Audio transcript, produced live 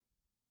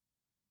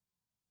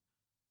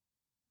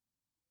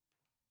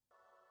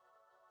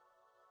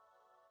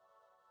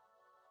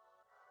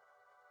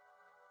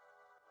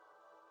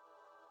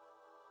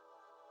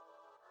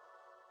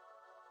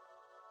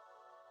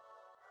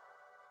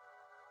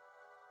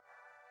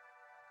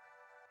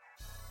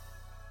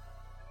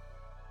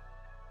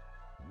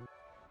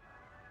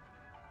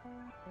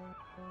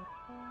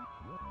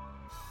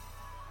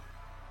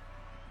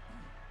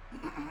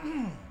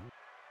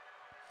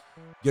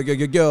Yo, yo,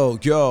 yo, yo,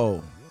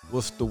 yo.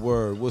 What's the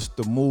word? What's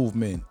the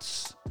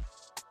movements?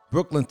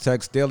 Brooklyn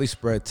Text, Daily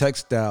Spread,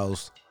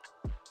 Textiles,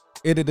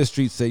 Into the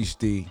Streets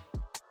HD,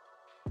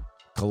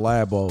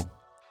 Collabo.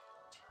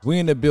 We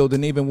in the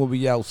building even when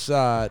we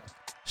outside.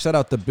 Shout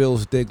out to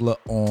Bills Diggler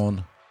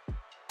on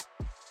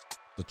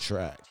the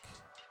track.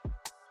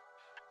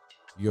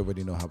 You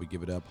already know how we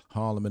give it up.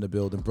 Harlem in the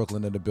building,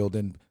 Brooklyn in the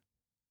building,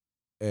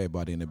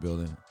 everybody in the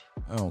building.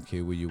 I don't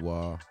care where you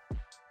are,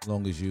 as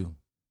long as you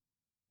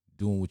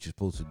doing what you're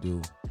supposed to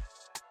do.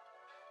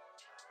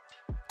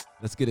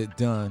 Let's get it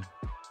done.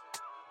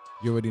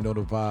 You already know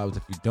the vibes.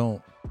 If you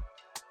don't,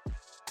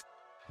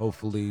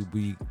 hopefully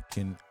we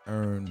can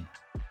earn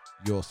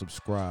your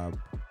subscribe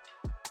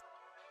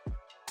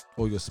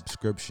or your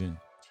subscription.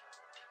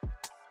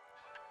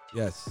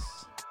 Yes.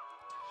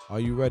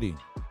 Are you ready?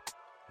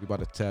 We about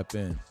to tap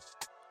in.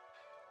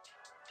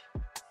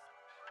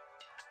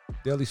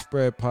 Daily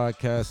Spread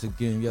Podcast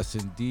again. Yes,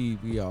 indeed.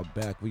 We are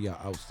back. We are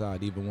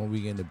outside even when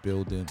we in the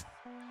building.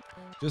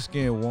 Just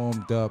getting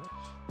warmed up.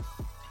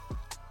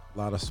 A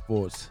lot of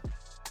sports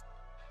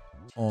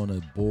on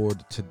the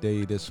board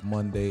today, this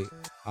Monday,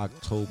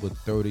 October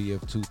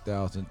 30th,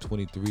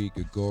 2023,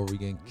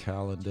 Gregorian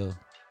calendar.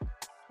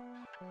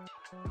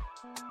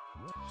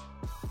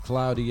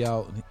 Cloudy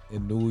out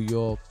in New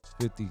York,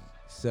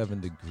 57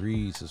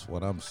 degrees is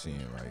what I'm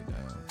seeing right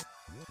now.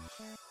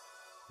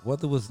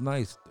 Weather was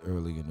nice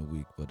early in the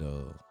week, but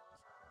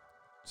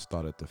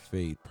started to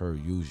fade per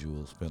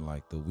usual. It's been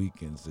like the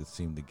weekends that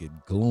seem to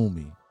get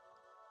gloomy.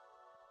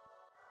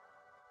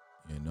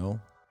 You know,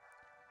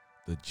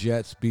 the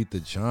Jets beat the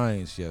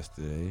Giants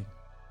yesterday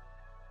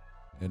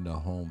in the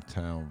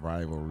hometown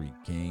rivalry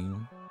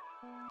game.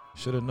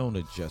 Should have known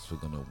the Jets were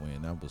gonna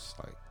win. That was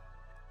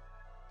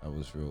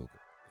real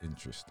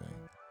interesting.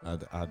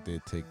 I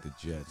did take the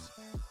Giants,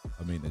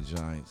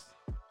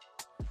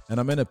 and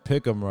I'm in a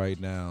pick'em right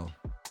now.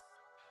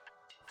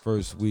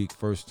 First week,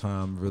 first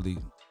time really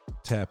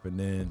tapping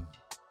in,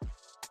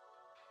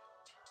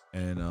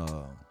 and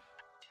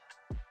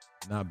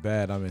not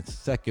bad. I'm in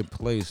second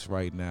place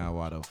right now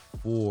out of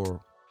 4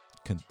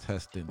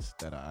 contestants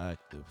that are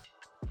active.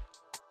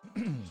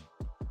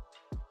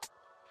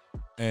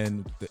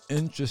 And the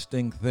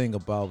interesting thing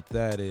about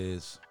that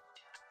is,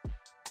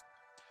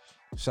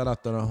 shout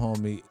out to the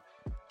homie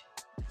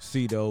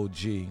Cito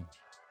OG.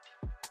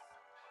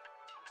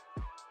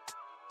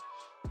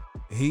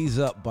 He's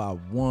up by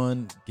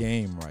 1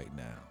 game right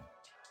now.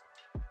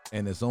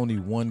 And there's only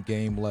 1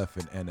 game left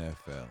in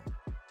NFL.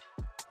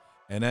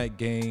 And that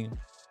game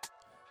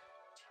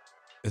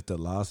is the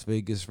Las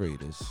Vegas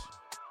Raiders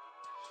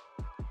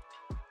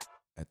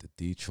at the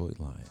Detroit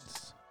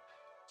Lions.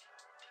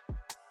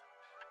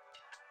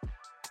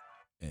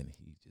 And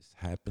he just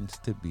happens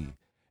to be,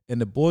 and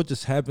the boy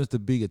just happens to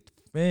be a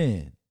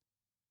fan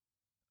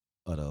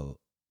of the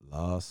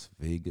Las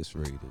Vegas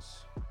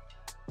Raiders.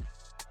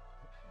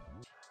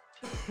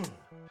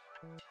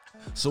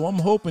 So I'm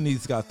hoping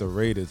he's got the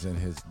Raiders in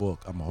his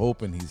book. I'm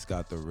hoping he's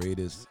got the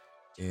Raiders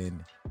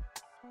in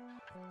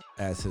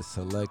as his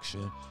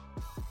selection.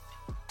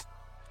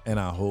 And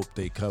I hope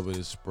they cover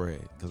the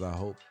spread, because I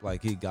hope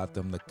like he got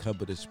them to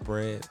cover the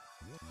spread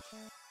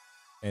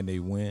and they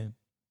win,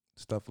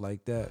 stuff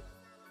like that.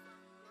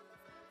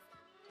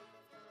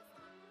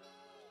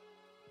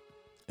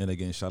 And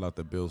again, shout out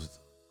to Bills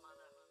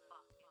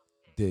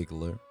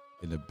Diggler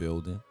in the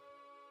building.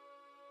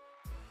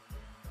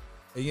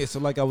 And yeah, so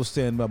like I was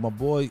saying about my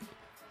boy,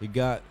 he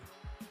got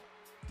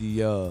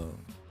the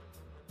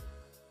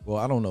well,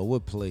 I don't know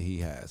what play he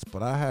has,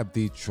 but I have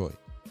Detroit.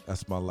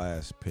 That's my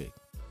last pick.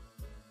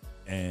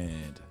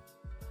 And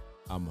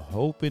I'm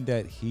hoping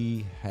that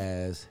he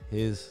has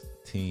his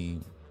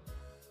team,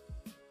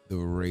 the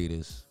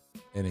Raiders,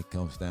 and it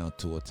comes down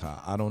to a tie.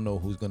 I don't know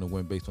who's going to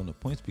win based on the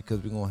points, because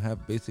we're going to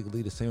have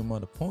basically the same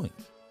amount of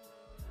points,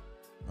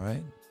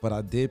 right? But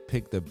I did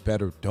pick the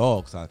better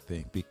dogs, I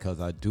think, because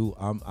I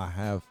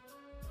have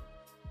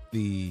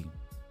the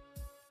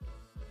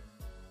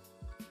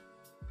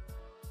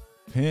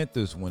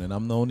Panthers winning.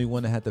 I'm the only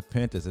one that had the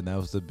Panthers, and that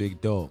was the big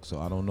dog. So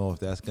I don't know if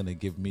that's going to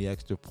give me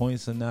extra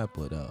points or not,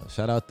 but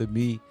shout out to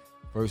me.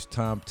 First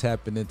time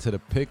tapping into the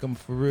pick'em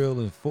for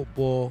real in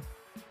football,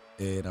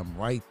 and I'm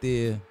right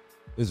there.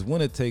 It's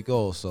winner take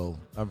all, so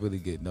I really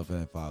get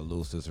nothing if I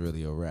lose. It's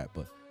really a wrap.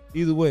 But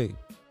either way,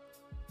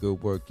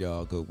 good work,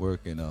 y'all. Good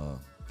work, and I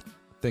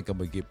think I'm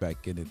gonna get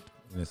back in it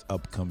in this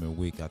upcoming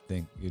week. I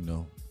think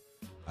I'm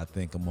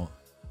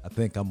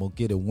gonna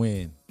get a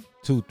win.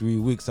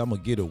 2-3 weeks, I'm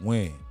gonna get a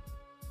win.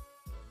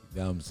 You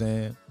know what I'm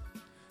saying?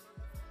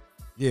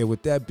 Yeah,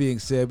 with that being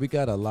said, we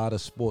got a lot of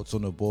sports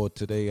on the board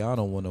today. I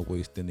don't want to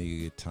waste any of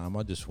your time.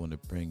 I just want to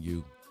bring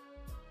you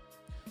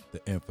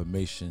the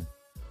information,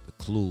 the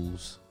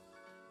clues,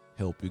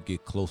 help you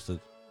get closer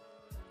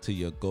to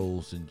your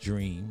goals and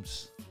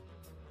dreams.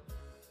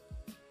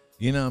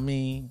 You know what I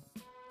mean?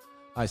 All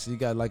right, so you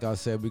got, like I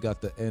said, we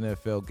got the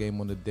NFL game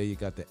on the day. You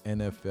got the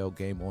NFL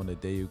game on the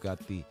day. You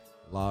got the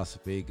Las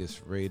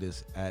Vegas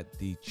Raiders at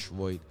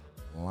Detroit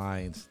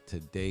Lions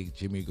today.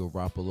 Jimmy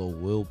Garoppolo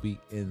will be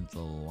in the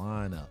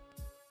lineup.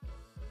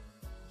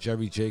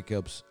 Jerry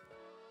Jacobs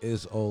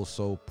is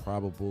also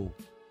probable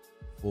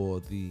for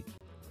the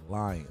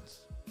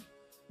Lions.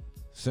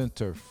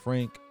 Center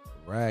Frank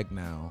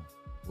Ragnow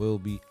will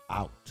be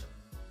out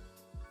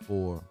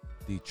for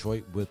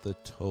Detroit with a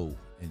toe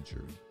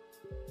injury.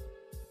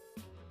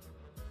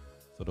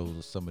 So those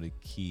are some of the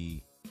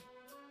key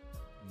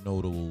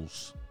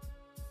notables.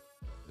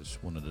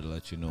 Just wanted to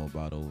let you know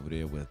about over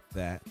there with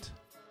that.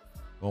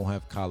 Won't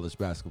have college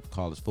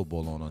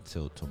football on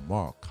until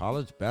tomorrow.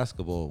 College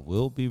basketball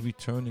will be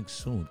returning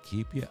soon.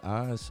 Keep your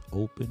eyes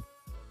open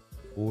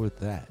for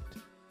that.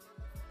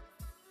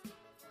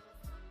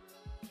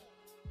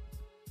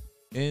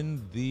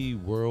 In the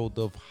world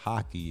of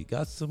hockey, you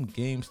got some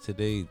games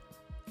today.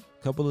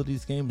 A couple of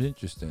these games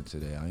interesting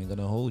today. I ain't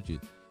gonna hold you.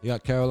 You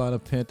got Carolina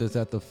Panthers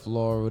at the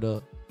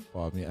Philly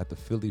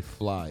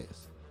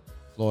Flyers.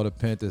 Florida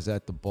Panthers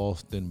at the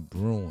Boston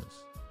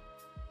Bruins.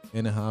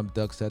 Anaheim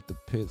Ducks at the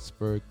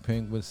Pittsburgh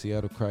Penguins.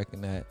 Seattle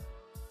Kraken at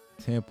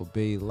Tampa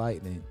Bay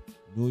Lightning.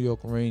 New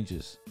York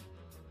Rangers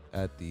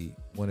at the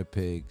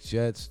Winnipeg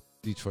Jets.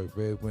 Detroit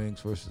Red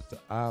Wings versus the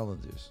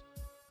Islanders.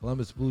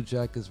 Columbus Blue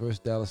Jackets versus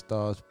Dallas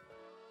Stars.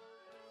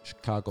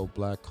 Chicago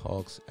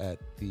Blackhawks at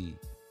the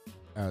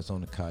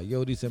Arizona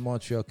Coyotes. And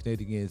Montreal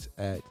Canadiens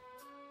at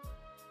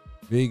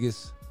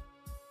Vegas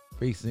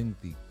facing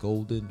the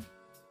Golden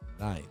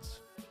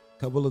Knights.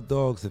 Couple of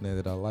dogs in there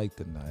that I like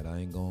tonight. I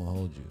ain't gonna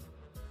hold you.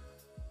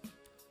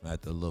 I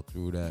had to look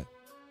through that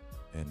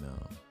and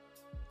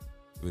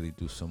really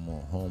do some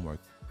more homework.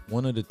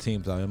 One of the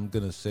teams I am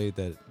gonna say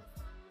that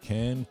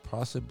can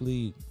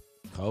possibly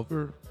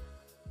cover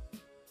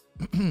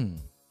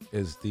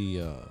is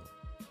the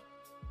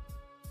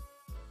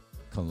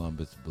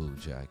Columbus Blue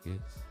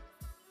Jackets.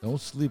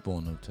 Don't sleep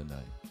on them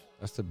tonight.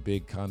 That's a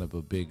big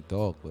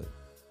dog, but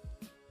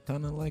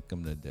kind of like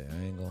them today.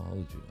 I ain't gonna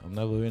hold you. I'm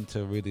never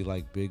into really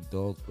like big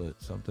dogs, but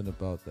something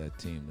about that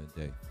team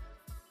today.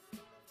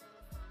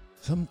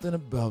 Something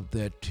about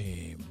that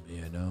team,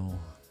 you know.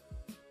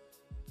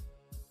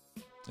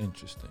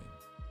 Interesting.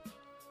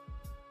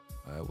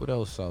 All right, what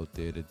else out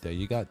there today?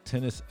 You got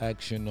tennis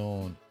action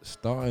on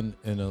starting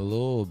in a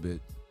little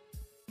bit.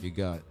 You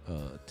got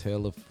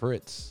Taylor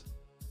Fritz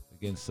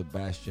against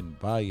Sebastian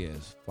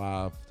Baez,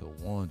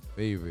 5-1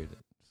 favorite.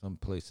 Some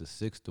places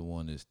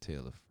 6-1 is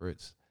Taylor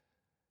Fritz.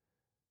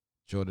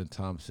 Jordan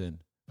Thompson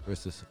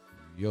versus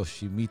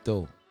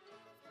Yoshimito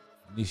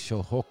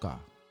Nishihoka.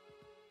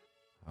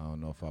 I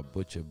don't know if I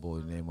butchered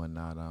boy's name or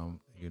not.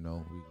 We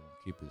gonna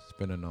keep it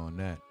spinning on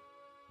that.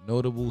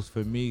 Notables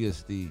for me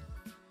is the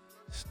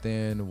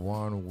Stan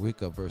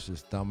Wawrinka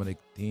versus Dominic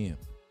Thiem.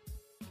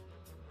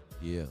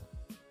 Yeah,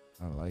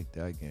 I like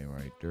that game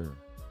right there.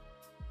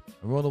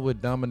 I'm rolling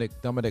with Dominic.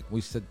 We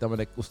said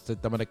Dominic.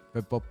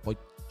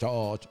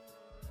 Charge.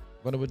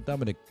 Running with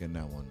Dominic in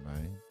that one,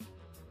 man.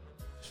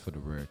 Just for the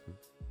record.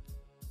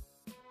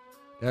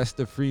 That's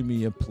the free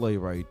me and play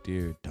right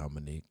there,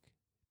 Dominic.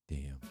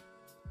 Damn.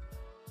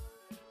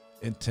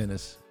 In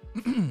tennis.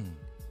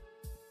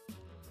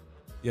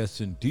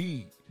 Yes,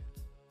 indeed.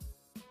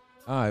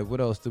 All right, what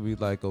else do we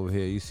like over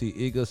here? You see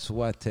Iga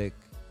Swiatek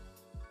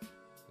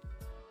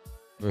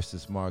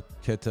versus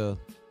Marketa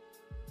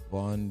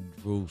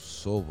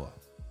Vondrousova.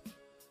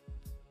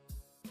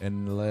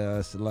 And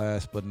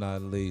last but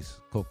not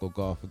least, Coco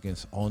Gauff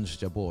against Ons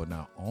Jabeur.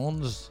 Now,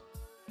 Ons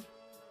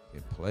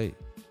can play.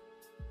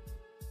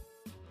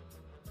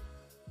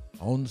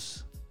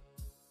 Ons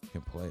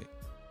can play.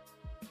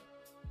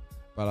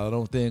 But I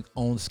don't think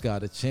Ons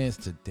got a chance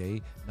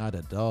today. Not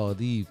at all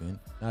even.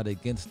 Not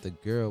against the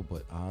girl,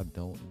 but I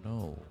don't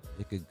know.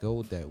 It could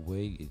go that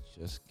way. You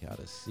just got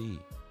to see.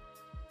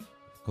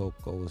 If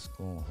Coco is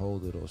going to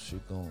hold it or she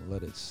going to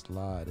let it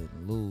slide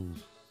and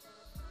lose.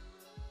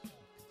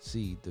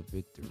 See the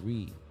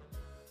victory.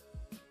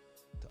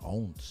 The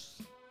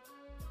Ons.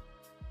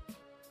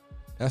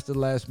 That's the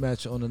last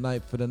match on the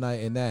night for the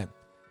night. And that,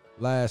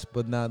 last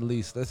but not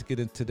least, let's get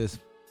into this.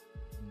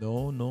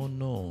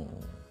 No.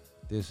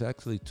 There's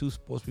actually two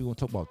sports we want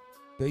to talk about.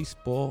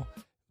 Baseball,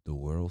 the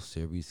World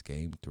Series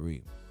Game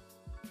 3.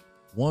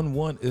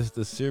 1-1 is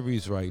the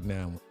series right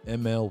now.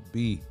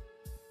 MLB,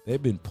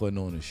 they've been putting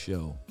on a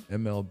show.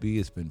 MLB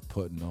has been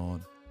putting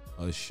on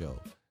a show.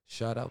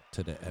 Shout out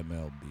to the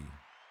MLB.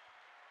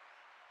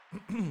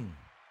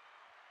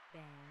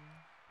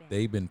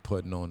 They've been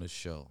putting on a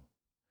show.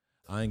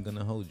 I ain't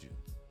gonna hold you.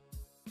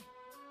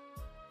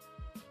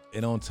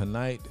 And on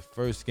tonight, the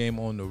first game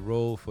on the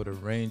road for the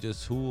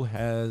Rangers,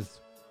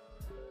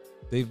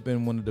 they've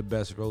been one of the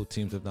best road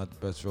teams, if not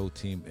the best road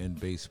team in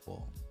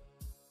baseball.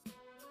 You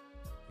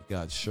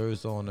got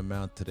Scherzer on the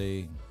mound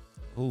today.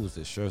 Who was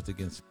it? Scherzer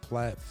against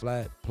Platt.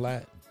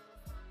 Platt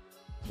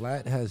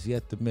has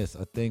yet to miss.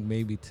 I think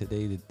maybe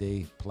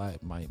today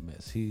Platt might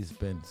miss. He's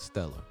been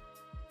stellar.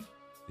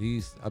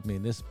 This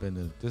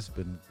has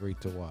been great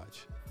to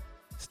watch.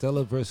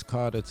 Stella versus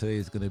Carter today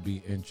is going to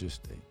be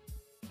interesting.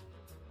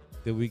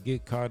 Did we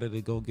get Carter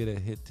to go get a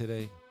hit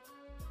today?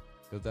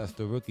 Because that's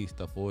the rookie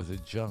stuff. Or is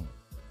it Jung?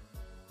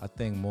 I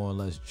think more or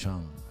less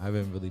Jung. I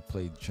haven't really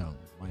played Jung.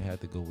 Might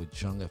have to go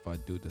with Jung if I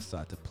do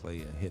decide to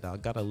play a hit. I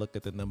got to look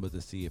at the numbers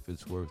to see if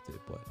it's worth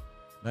it. But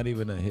not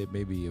even a hit,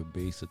 maybe a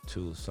base or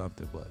two or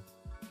something. But,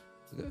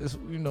 it's,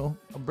 I'm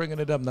bringing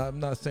it up. I'm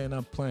not saying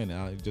I'm playing it.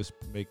 I'm just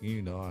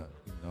making,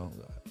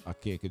 I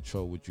can't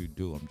control what you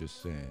do. I'm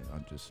just saying.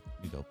 I'm just,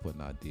 putting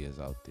ideas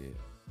out there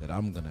that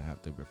I'm going to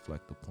have to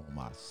reflect upon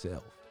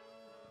myself.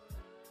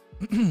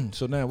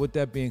 So now, with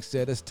that being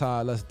said,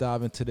 let's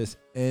dive into this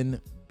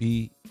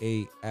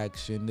NBA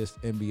action. This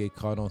NBA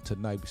card on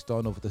tonight. We're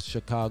starting off with the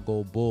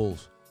Chicago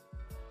Bulls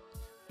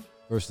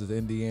versus the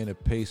Indiana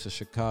Pacers.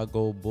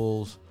 Chicago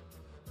Bulls.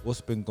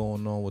 What's been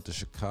going on with the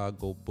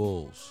Chicago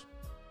Bulls?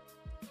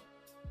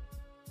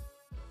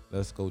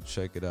 Let's go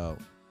check it out.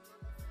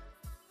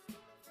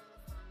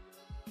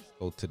 Let's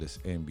go to this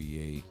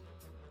NBA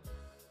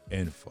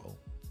info.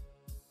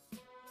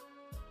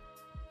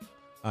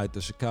 All right,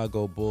 the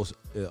Chicago Bulls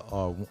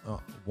are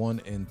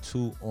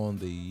 1-2 on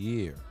the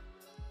year.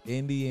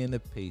 Indiana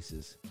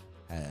Pacers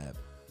have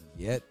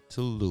yet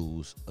to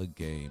lose a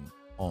game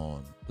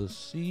on the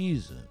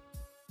season.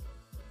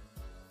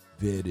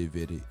 Very,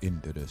 very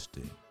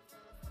interesting.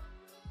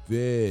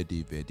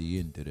 Very, very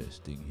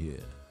interesting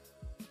here.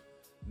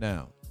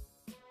 Now,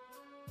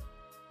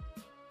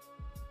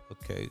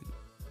 okay,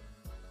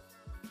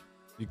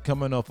 you're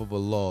coming off of a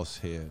loss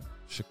here,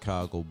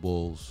 Chicago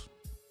Bulls.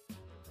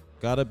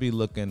 Gotta be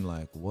looking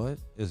like, what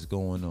is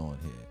going on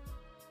here?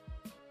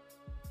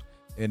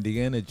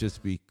 Indiana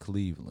just beat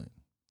Cleveland,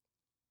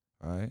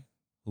 right?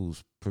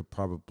 Who's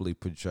probably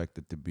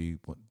projected to be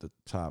one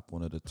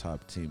of the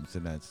top teams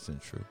in that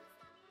century.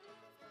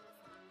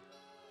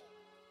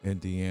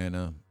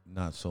 Indiana,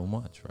 not so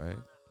much, right?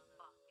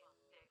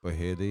 But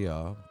here they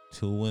are,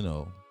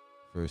 2-0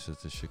 versus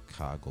the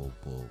Chicago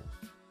Bulls.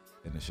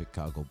 And the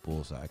Chicago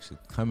Bulls are actually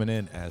coming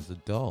in as a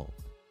dog.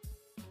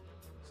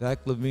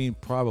 Zach LaVine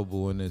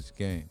probable in this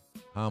game.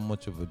 How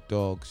much of a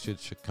dog should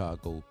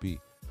Chicago be?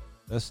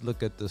 Let's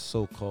look at the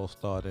so-called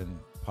starting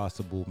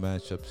possible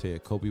matchups here.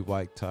 Kobe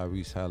White,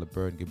 Tyrese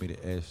Halliburton. Give me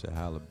the edge to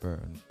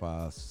Halliburton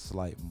by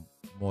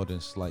more than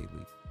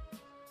slightly.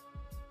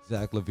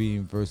 Zach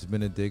LaVine versus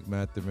Benedict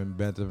Mathurin.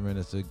 Mathurin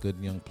is a good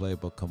young player,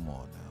 but come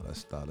on now.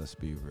 Let's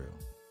be real.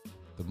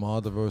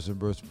 DeMar DeRozan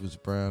versus Bruce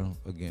Brown.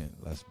 Again,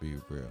 let's be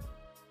real.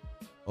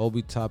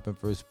 Obi Toppin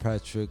versus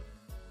Patrick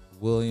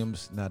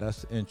Williams. Now,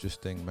 that's an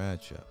interesting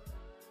matchup.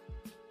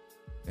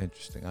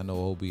 Interesting. I know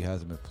Obi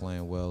hasn't been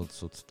playing well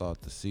to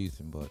start the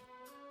season, but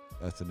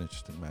that's an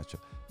interesting matchup.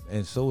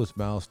 And so is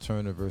Miles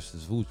Turner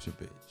versus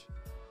Vucevic.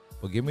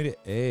 But give me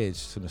the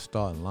edge to the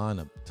starting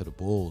lineup to the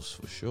Bulls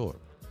for sure.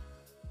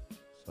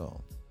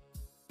 So,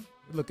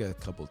 look at a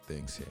couple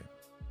things here.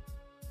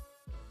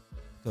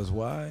 Because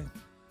why?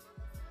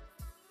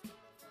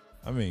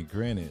 I mean,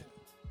 granted.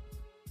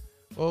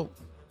 Well,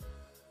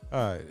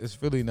 all right.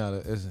 It's really not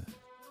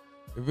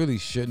it really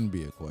shouldn't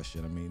be a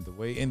question. I mean, the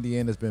way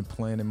Indiana's been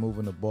playing and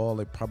moving the ball,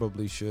 they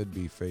probably should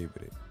be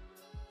favored.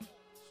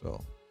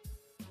 So,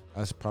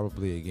 that's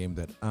probably a game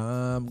that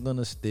I'm going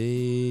to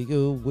stay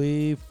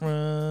away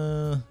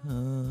from.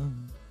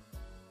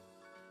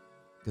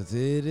 Because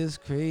it is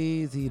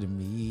crazy to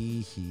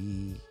me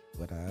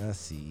what I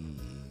see.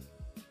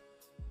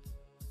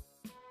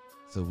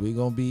 So, we're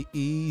going to be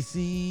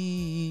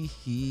easy.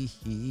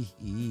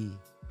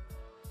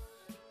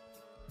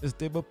 Is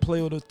there a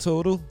play on the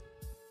total?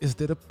 Is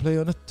there a play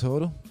on the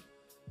total?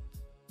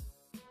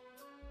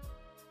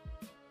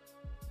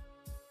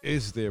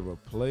 Is there a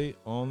play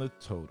on the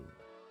total?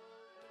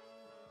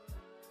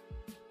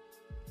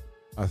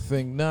 I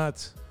think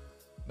not.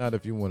 Not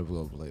if you want to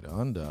go play the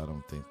under. I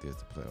don't think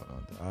there's a play on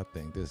under. I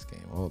think this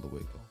game all the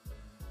way go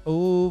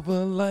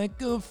over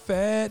like a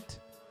fat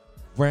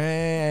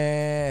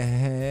rat.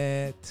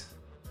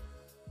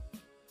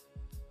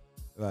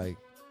 Like,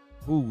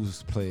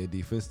 who's playing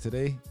defense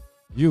today?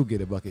 You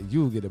get a bucket,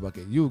 you get a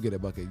bucket, you get a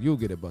bucket, you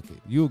get a bucket,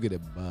 you get a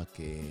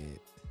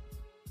bucket.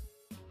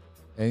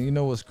 And you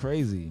know what's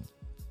crazy?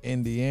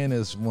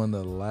 Indiana's won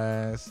the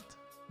last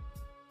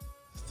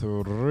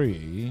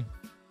 3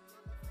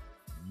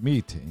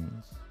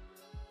 meetings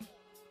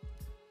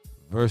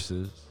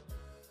versus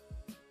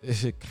the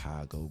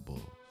Chicago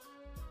Bulls.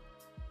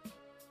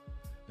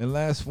 And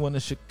last one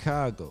in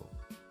Chicago,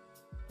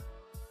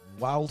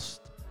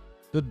 whilst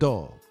the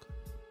dog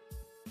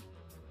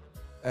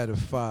at a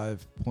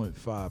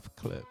 5.5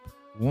 clip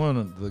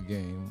won the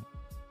game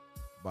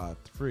by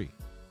 3.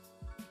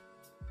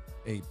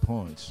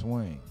 8-point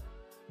swing.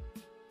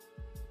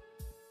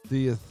 Do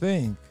you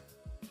think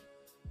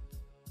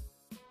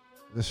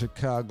the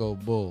Chicago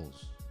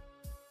Bulls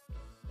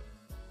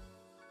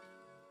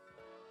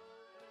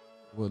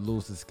would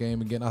lose this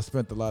game again? I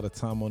spent a lot of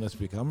time on this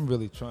because I'm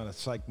really trying to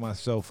psych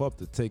myself up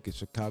to take a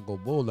Chicago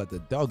Bull at the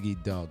doggy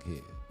dog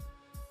here.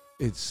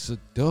 It's a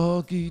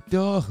doggy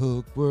dog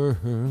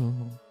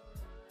world.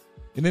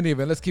 In any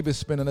event, let's keep it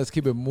spinning. Let's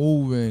keep it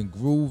moving,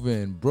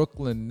 grooving.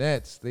 Brooklyn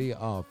Nets, they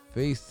are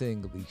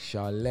facing the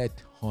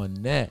Charlotte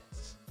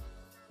Hornets.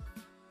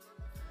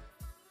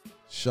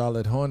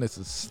 Charlotte Hornets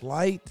a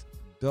slight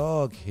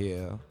dog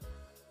here.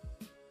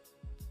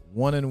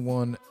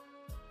 1-1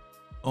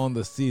 on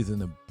the season.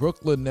 The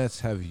Brooklyn Nets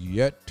have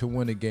yet to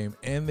win a game,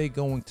 and they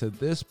go into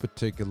this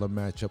particular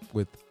matchup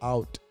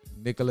without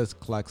Nicholas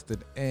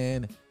Claxton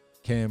and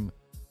Cam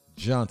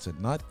Johnson.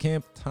 Not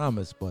Cam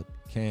Thomas, but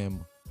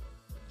Cam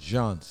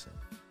Johnson.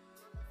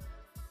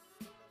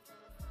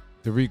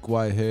 Tariq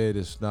Whitehead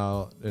is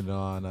now in the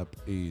lineup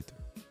either.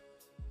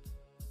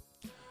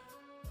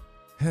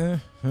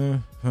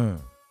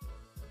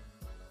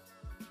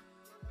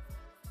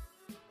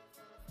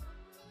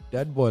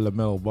 That boy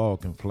LaMelo Ball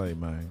can play,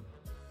 man.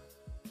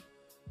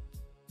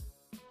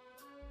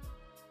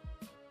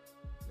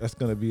 That's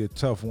going to be a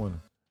tough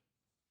one.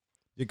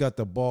 You got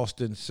the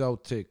Boston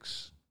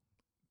Celtics.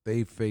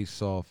 They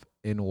face off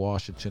in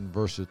Washington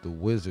versus the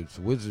Wizards.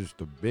 Wizards,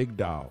 the big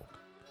dog.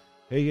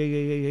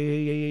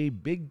 Hey,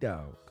 big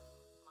dog.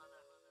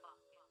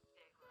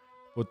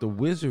 But the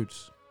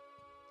Wizards,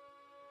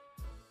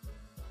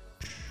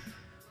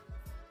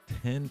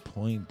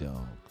 10-point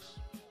dogs.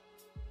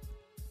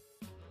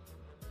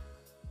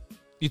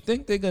 You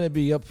think they're going to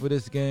be up for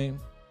this game?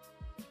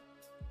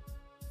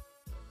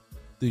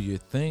 Do you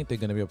think they're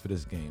going to be up for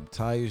this game?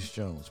 Tyus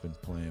Jones been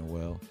playing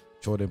well.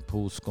 Jordan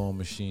Poole, scoring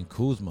machine.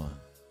 Kuzma,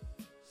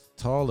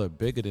 taller,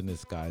 bigger than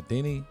this guy.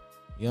 Danny,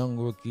 young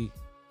rookie.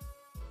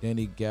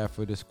 Danny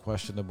Gafford is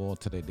questionable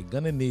today. They're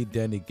going to need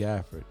Danny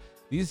Gafford.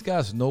 These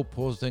guys know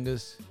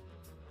Porzingis.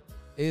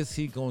 Is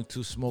he going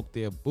to smoke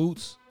their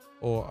boots,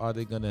 or are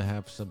they going to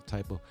have some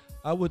type of...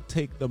 I would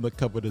take them to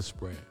cover the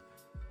spread.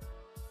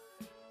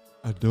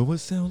 I know it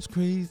sounds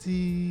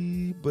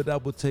crazy, but I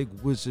would take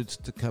Wizards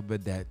to cover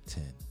that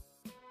 10.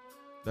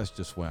 That's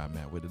just where I'm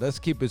at with it. Let's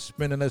keep it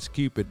spinning. Let's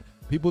keep it.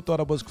 People thought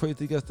I was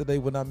crazy yesterday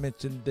when I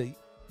mentioned the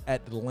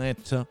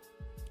Atlanta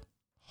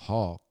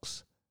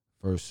Hawks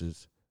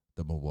versus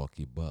the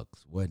Milwaukee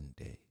Bucks one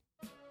day.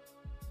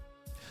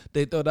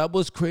 They thought I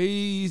was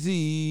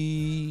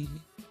crazy.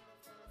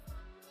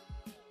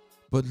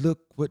 But look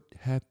what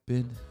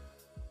happened.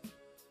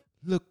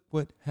 Look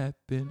what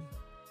happened.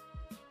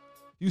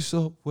 You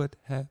saw what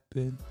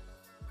happened.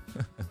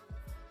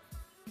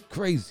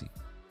 Crazy.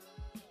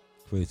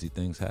 Crazy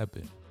things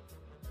happen.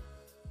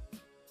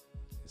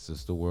 It's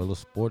just the world of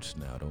sports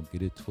now. Don't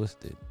get it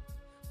twisted.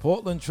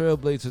 Portland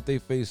Trailblazers, they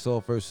face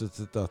off versus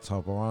the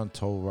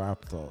Toronto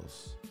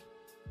Raptors.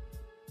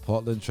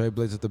 Portland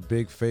Trailblazers, the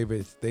big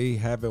favorites. They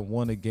haven't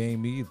won a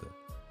game either.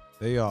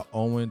 They are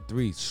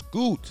 0-3.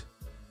 Scoot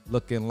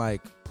looking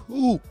like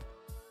poop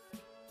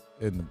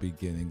in the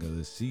beginning of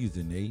the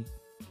season, eh?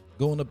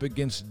 Going up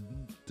against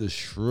the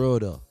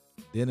Schroeder,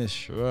 Dennis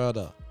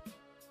Schroeder.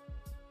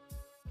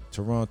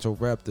 Toronto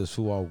Raptors,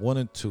 who are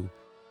 1-2.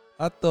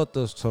 I thought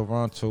the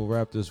Toronto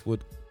Raptors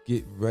would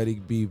be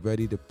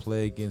ready to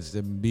play against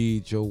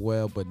Embiid,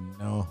 Joel, but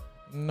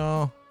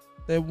no,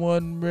 they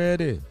weren't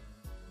ready.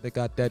 They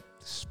got that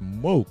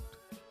smoked.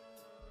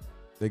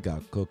 They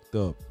got cooked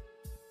up.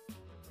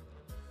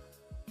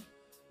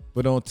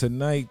 But on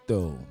tonight,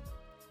 though,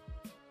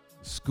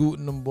 Scoot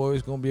and them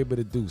boys gonna be able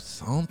to do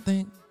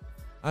something.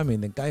 I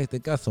mean, they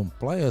got some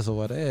players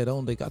over there,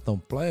 don't they? Got some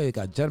players. They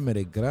got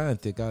Jeremy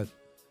Grant. They got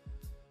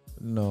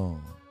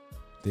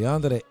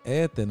DeAndre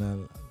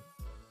Ayton.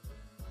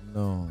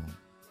 No.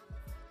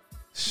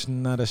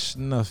 Schnutter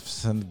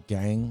Snuffson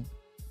gang.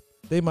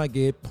 They might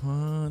get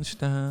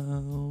punched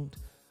out.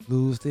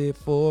 Lose their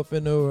fourth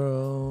in a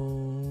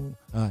row.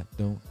 I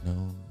don't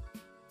know.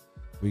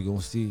 We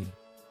gonna see.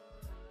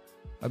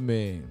 I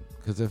mean,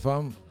 because if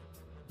OG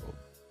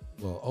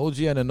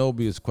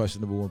Anunoby is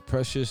questionable when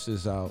Precious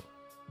is out.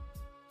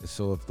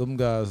 So if them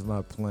guys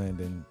not playing,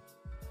 then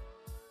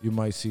you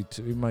might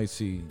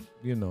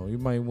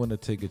want to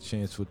take a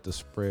chance with the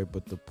spread,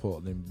 but the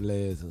Portland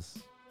Blazers,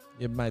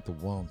 you might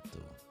want to.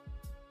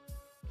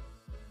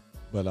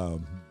 But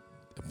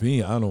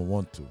me, I don't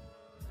want to.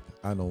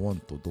 I don't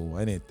want to do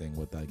anything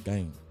with that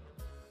game.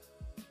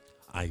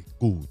 I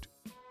could.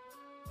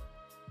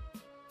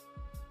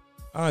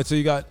 All right, so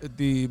you got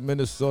the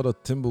Minnesota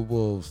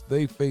Timberwolves.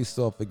 They face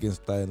off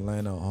against the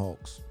Atlanta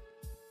Hawks.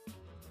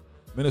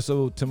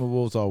 Minnesota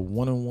Timberwolves are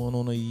 1-1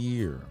 on a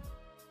year.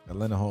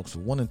 Atlanta Hawks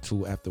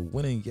 1-2 after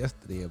winning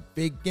yesterday a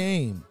big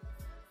game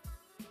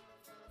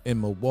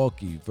in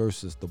Milwaukee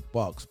versus the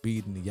Bucks,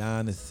 beating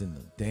Giannis and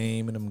the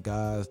Dame and them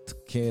guys,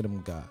 took care of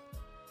them guys.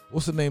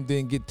 What's the name?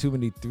 Didn't get too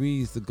many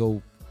threes to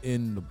go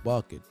in the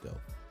bucket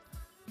though.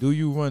 Do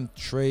you run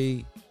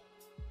Trae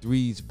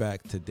threes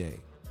back today?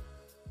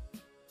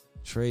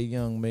 Trae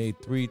Young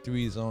made 3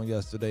 threes on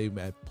yesterday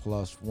at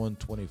plus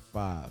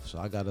 125, so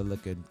I gotta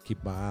look and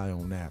keep my eye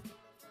on that.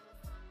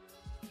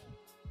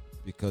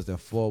 Because that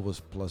 4 was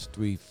plus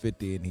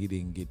 350 and he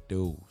didn't get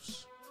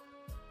those.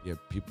 Yeah,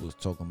 people was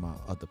talking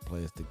about other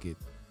players to get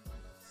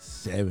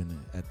 7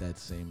 at that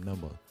same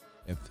number.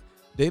 If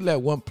they let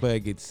one player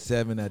get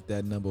 7 at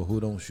that number, who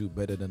don't shoot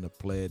better than the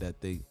player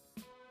that they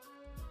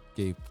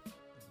gave?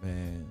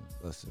 Man,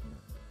 listen,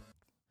 man.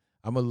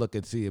 I'm going to look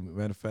and see.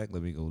 Matter of fact,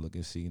 let me go look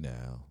and see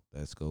now.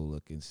 Let's go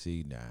look and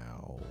see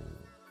now.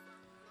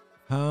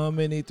 How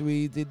many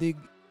threes did they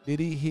Did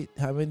he hit?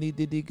 How many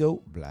did he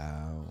go?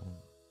 Blow.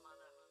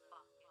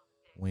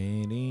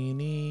 Winnie,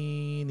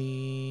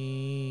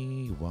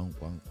 wong,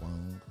 wong,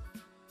 wong.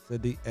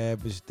 Said the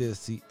average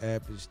this, he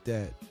average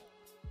that.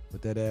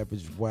 But that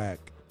average whack.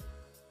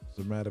 As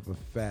a matter of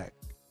fact,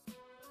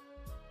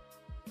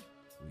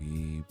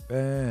 we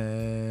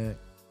back.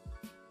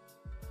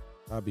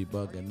 I be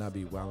bugging, I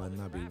be wilding,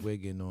 I be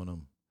wigging on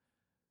them.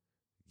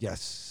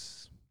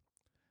 Yes.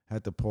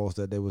 Had to pause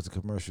that. There was a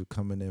commercial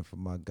coming in from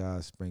my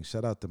guy Spanks.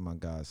 Shout out to my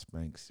guy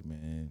Spanks,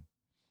 man.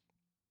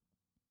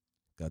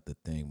 Got the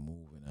thing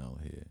moving out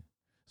here.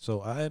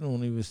 So I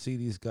don't even see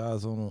these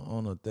guys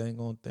on a thing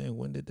on thing.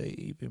 When did they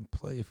even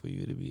play for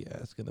you to be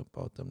asking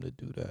about them to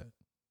do that?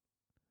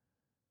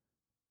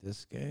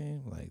 This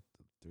game? Like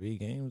 3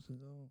 games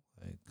ago?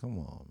 Like, come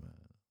on,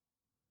 man.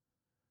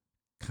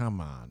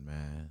 Come on,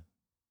 man.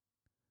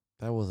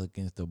 That was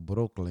against the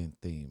Brooklyn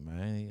team,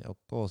 man. Of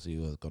course he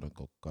was going to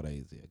go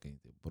crazy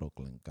against the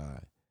Brooklyn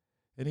guy.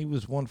 And he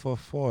was 1 for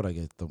 4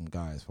 against them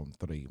guys from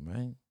 3,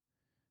 man.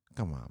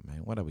 Come on,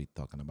 man. What are we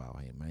talking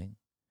about here, man?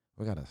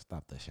 We got to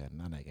stop the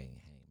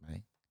shenanigans here,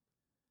 man.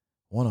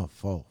 1 of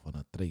 4 for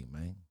the 3,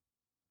 man.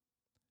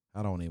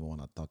 I don't even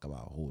want to talk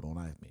about who. Don't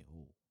ask me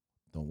who.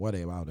 Don't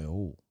worry about the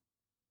who.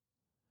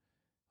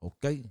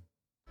 Okay?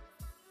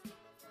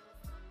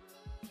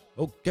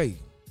 Okay.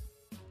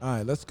 All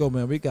right, let's go,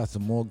 man. We got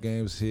some more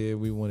games here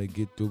we want to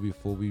get through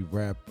before we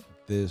wrap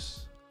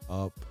this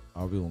up.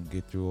 Are we going to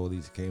get through all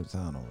these games?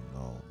 I don't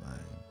know, man.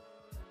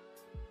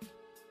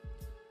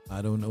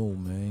 I don't know,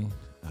 man.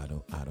 I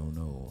don't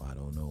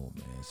know,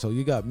 man. So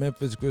you got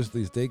Memphis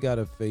Grizzlies. They got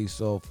to face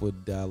off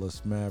with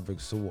Dallas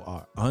Mavericks, who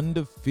are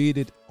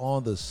undefeated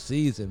on the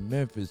season.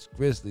 Memphis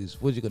Grizzlies,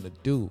 what you going to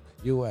do?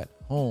 You at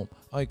home.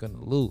 Are you going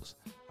to lose?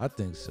 I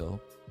think so.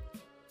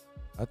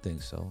 I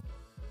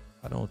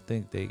don't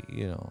think they,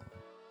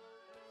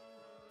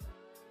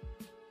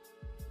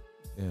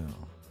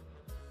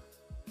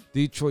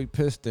 Detroit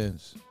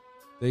Pistons,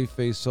 they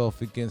face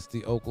off against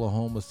the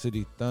Oklahoma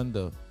City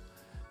Thunder.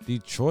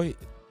 Detroit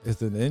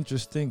is an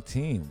interesting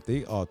team.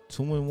 They are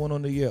 2-1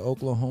 on the year.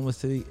 Oklahoma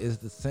City is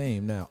the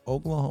same. Now,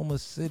 Oklahoma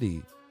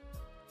City,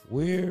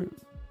 where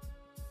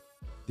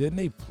didn't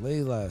they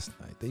play last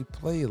night? They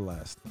played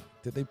last night.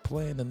 Did they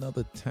play in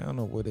another town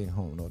or were they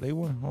home? No, they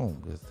weren't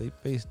home because they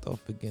faced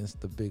off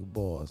against the big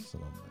boss.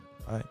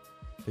 Right?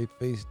 They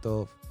faced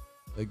off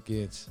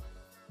against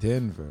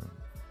Denver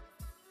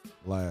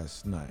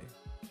last night.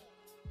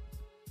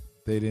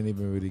 They didn't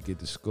even really get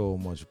to score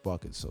much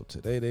buckets. So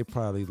today they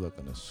probably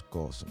looking to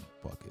score some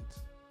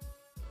buckets.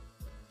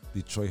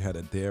 Detroit had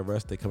a day of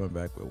rest. They coming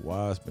back with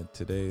Wiseman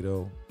today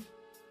though.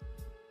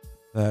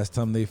 Last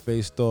time they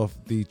faced off,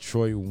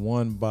 Detroit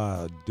won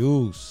by a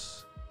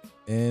deuce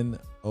in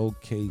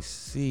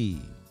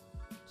OKC.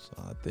 So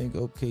I think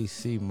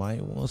OKC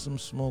might want some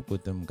smoke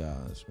with them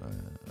guys,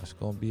 man. That's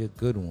going to be a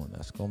good one.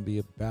 That's going to be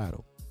a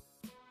battle.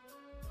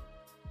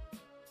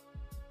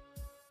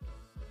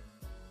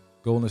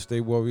 Golden State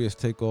Warriors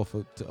take off.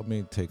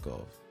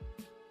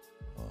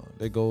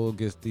 They go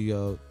against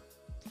the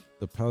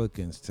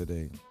Pelicans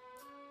today.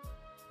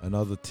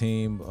 Another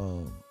team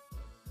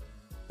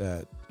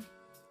that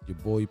your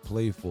boy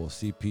played for,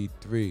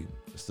 CP3.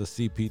 It's the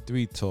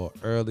CP3 tour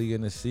early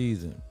in the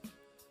season.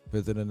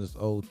 Visiting his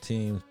old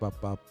teams.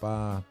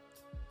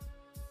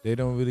 They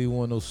don't really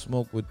want no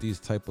smoke with these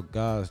type of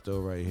guys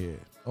though right here.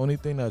 Only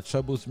thing that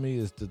troubles me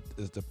is the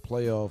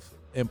playoff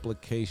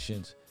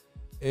implications.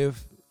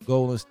 If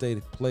Golden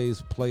State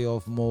plays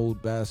playoff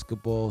mode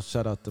basketball,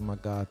 shout out to my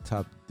guy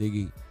Top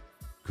Diggy,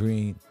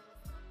 green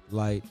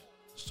light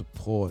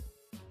support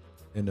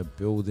in the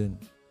building.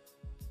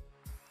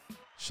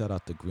 Shout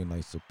out to green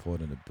light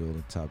support in the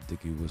building. Top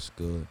Diggy was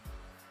good.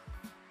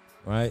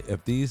 Right?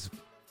 If these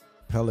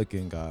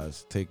Pelican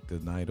guys take the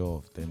night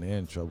off, then they're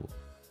in trouble.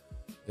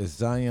 Is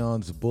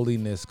Zion's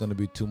bulliness going to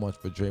be too much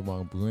for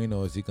Draymond Green,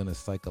 or is he going to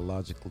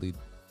psychologically,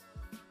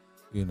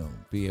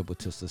 be able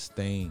to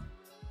sustain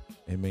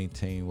and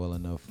maintain well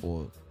enough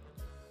for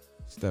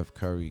Steph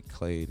Curry,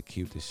 Clay to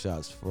keep the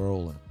shots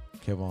rolling?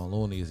 Kevin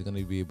Looney is going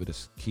to be able to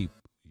keep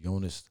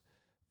Jonas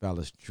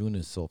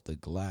Valanciunas off the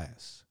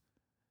glass.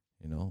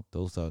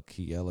 Those are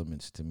key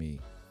elements to me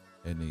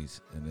in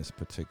this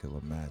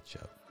particular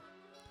matchup.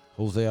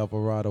 Jose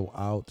Alvarado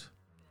out,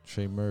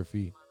 Trey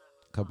Murphy,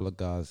 a couple of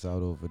guys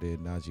out over there.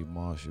 Najee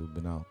Marshall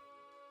been out.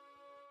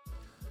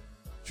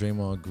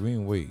 Draymond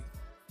Green,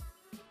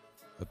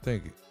 I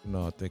think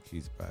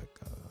he's back.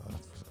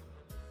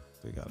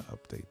 They gotta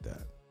update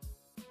that.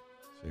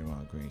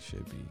 Draymond Green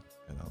should be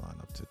in the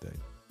lineup today.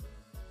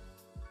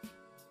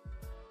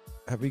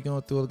 Have we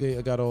gone through a game?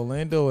 I got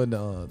Orlando and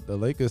the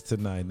Lakers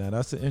tonight. Now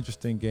that's an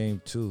interesting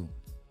game too,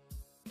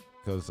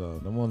 because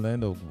them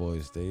Orlando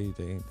boys they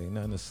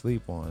nothing to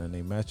sleep on, and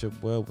they match up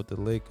well with the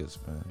Lakers,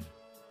 man.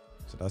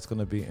 So that's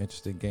gonna be an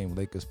interesting game.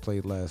 Lakers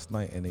played last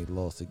night and they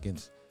lost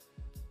against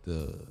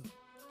the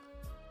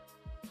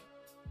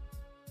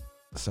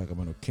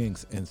Sacramento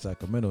Kings in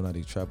Sacramento. Now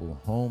they travel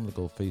home to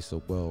go face a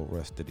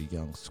well-rested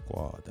young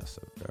squad. That's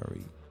a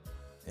very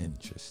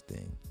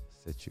interesting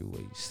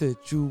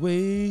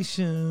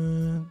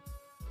Situation.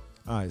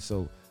 All right,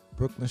 so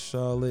Brooklyn,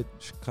 Charlotte,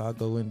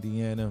 Chicago,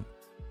 Indiana,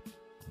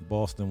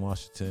 Boston,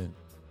 Washington,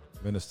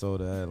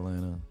 Minnesota,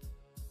 Atlanta,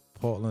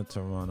 Portland,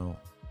 Toronto,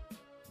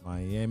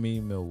 Miami,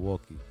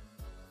 Milwaukee.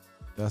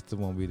 That's the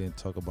one we didn't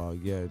talk about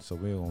yet, so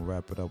we're going to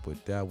wrap it up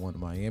with that one.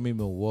 Miami,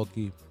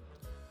 Milwaukee.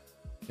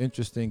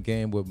 Interesting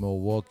game with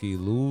Milwaukee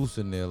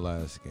losing their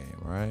last game,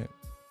 right?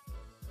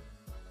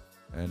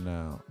 And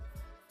now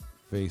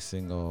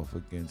facing off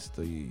against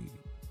the...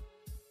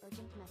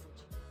 Urgent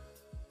message.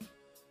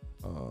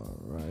 All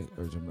right,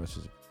 urgent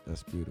message.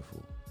 That's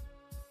beautiful.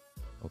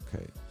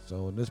 Okay,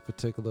 so in this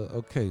particular...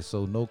 Okay,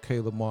 so no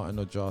Caleb Martin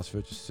or Josh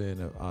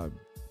Richardson. I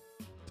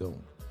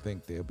don't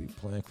think they'll be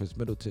playing. Chris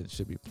Middleton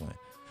should be playing.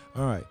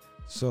 All right,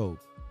 so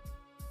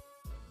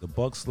the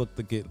Bucks look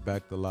to get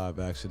back to live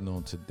action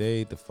on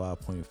today. The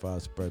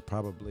 5.5 spread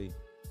probably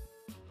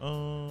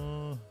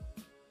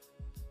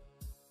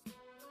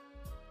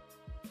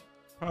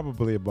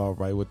about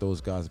right with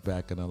those guys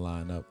back in the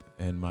lineup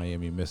and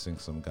Miami missing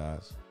some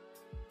guys.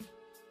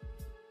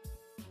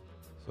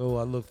 So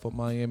I look for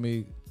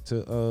Miami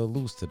to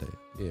lose today.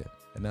 Yeah,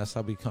 and that's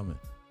how we coming.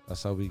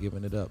 That's how we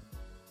giving it up.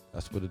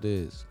 That's what it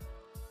is.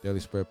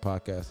 Daily Spread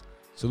Podcast.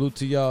 Salute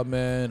to y'all,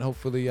 man.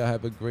 Hopefully y'all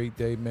have a great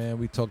day, man.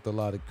 We talked a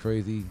lot of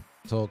crazy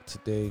talk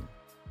today.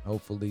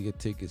 Hopefully your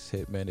tickets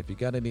hit, man. If you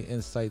got any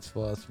insights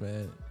for us,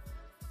 man,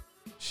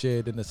 share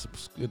it in the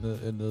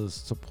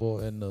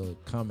support and the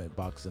comment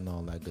box and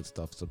all that good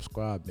stuff.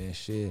 Subscribe, man.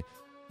 Share.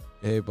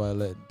 Everybody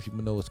let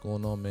people know what's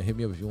going on, man. Hit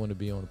me up if you want to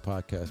be on the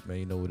podcast, man.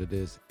 You know what it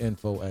is.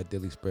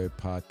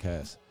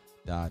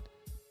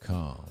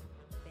 info@dailyspreadpodcast.com.